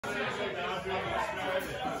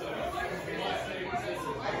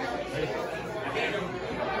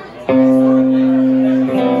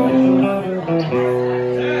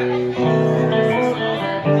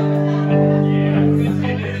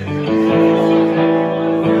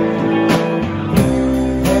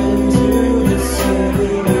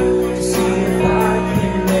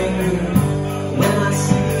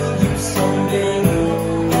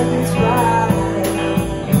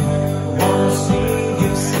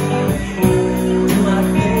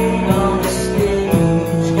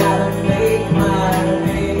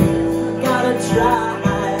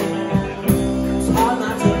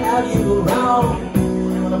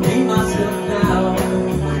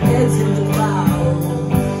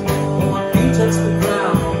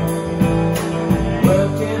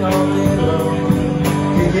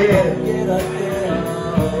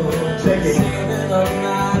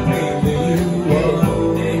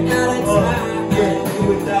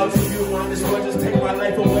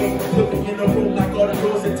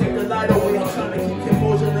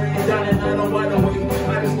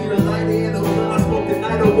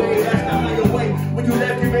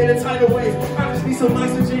Some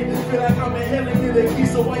oxygen, feel like I'm in heaven, get the key,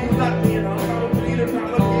 so why you lock me in? I'm trying to bleed, I'm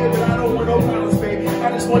trying to feel, but I don't want no problems, baby.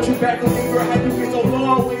 I just want you back with me, girl, how you get so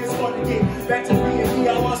long when it's hard to get back to being me.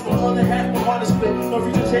 I lost my other half, my heart is split. My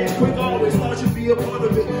future changed quick, always thought you'd be a part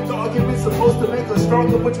of it. The argument's supposed to make us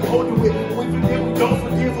stronger, but you hold it. When we forget, we don't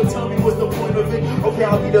forgive, but tell me what's the point of it? Okay,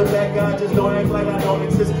 I'll be the bad guy, just don't act like I don't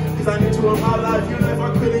exist. Cause I need you in my life, you know if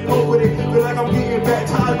I couldn't cope with it. Feel like I'm getting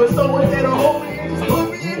baptized, but someone there to hold me and just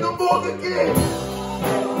put me in the morgue again.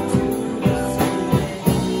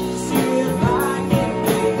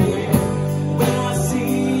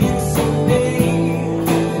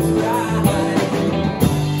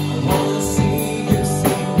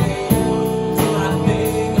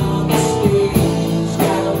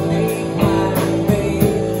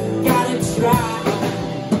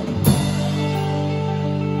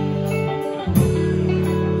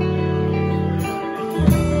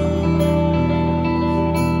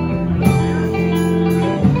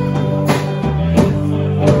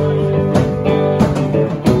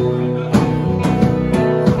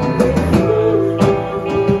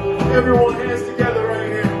 Everyone hands together right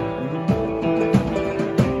here.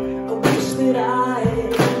 I wish that I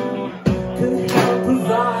could help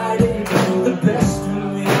providing the best of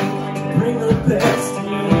me, bring the best of me.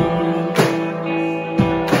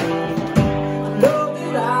 I know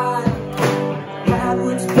that I have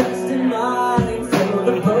what's best in mind for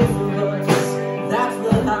the both of us. That's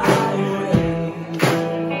the highway.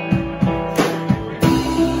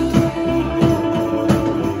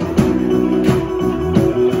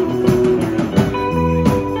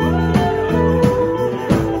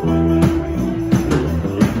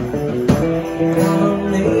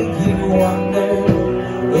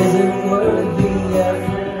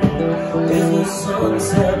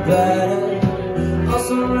 Sunset better,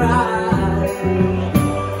 also right.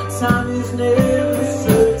 Time is never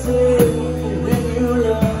certain when you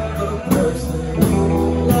love a person.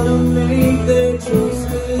 Let them make their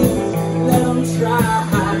choices, let them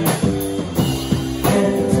try.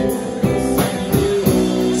 And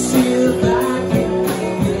see if I can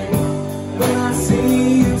make it when I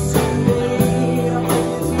see you someday. I'm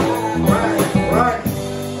always right.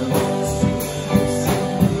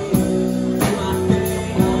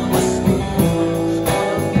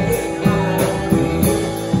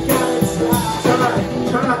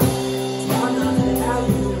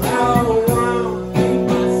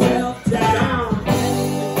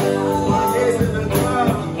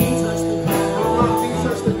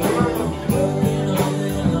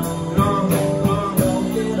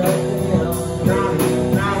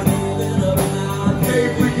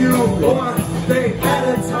 One thing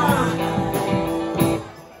at a time.